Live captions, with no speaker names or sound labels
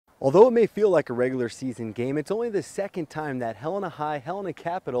Although it may feel like a regular season game, it's only the second time that Helena High, Helena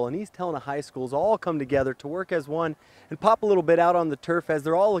Capital, and East Helena High Schools all come together to work as one and pop a little bit out on the turf as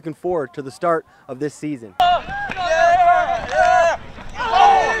they're all looking forward to the start of this season.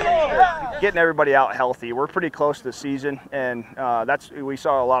 Getting everybody out healthy. We're pretty close to the season, and we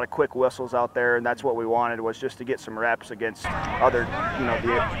saw a lot of quick whistles out there, and that's what we wanted, was just to get some reps against other,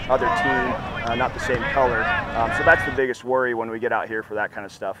 the other team, not the same color. So that's the biggest worry when we get out here for that kind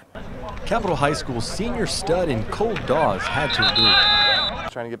of stuff. Capital High School's senior stud and Cole Dawes had to agree.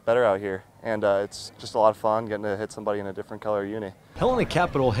 Trying to get better out here, and it's just a lot of fun getting to hit somebody in a different color uni. Helena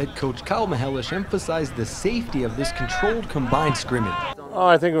Capital head coach Kyle Mahelish emphasized the safety of this controlled combined scrimmage. Oh,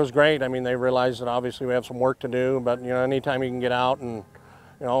 I think it was great. I mean, they realized that obviously we have some work to do, but anytime you can get out and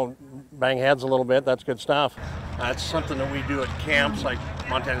bang heads a little bit, that's good stuff. That's something that we do at camps like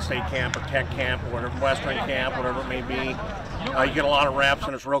Montana State Camp or Tech Camp or whatever, Western Camp, whatever it may be. You get a lot of reps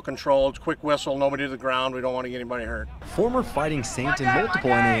and it's real controlled. It's quick whistle, nobody to the ground. We don't want to get anybody hurt. Former Fighting Saint and multiple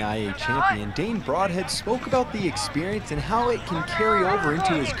NAIA champion Dane Broadhead spoke about the experience and how it can carry over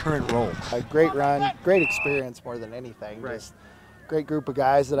into his current role. A great run, great experience more than anything. Right. Just great group of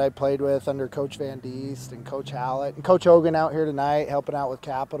guys that I played with under Coach Van Diest and Coach Hallett. And Coach Hogan out here tonight helping out with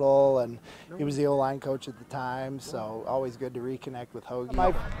Capital, and he was the O-line coach at the time, so always good to reconnect with Hoagie.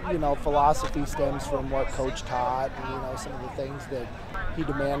 My philosophy stems from what Coach taught, and some of the things that he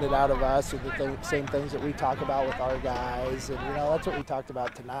demanded out of us are the same things that we talk about with our guys, and that's what we talked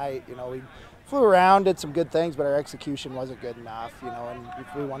about tonight. We flew around, did some good things, but our execution wasn't good enough, and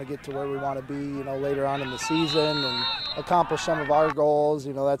if we want to get to where we want to be, later on in the season and accomplish some of our goals,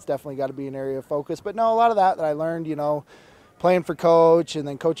 that's definitely got to be an area of focus. But no, a lot of that I learned, playing for Coach and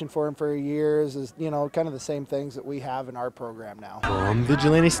then coaching for him for years is, kind of the same things that we have in our program now. From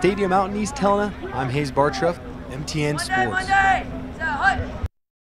Vigilante Stadium out in East Helena, I'm Hayes Bartruff, MTN Sports.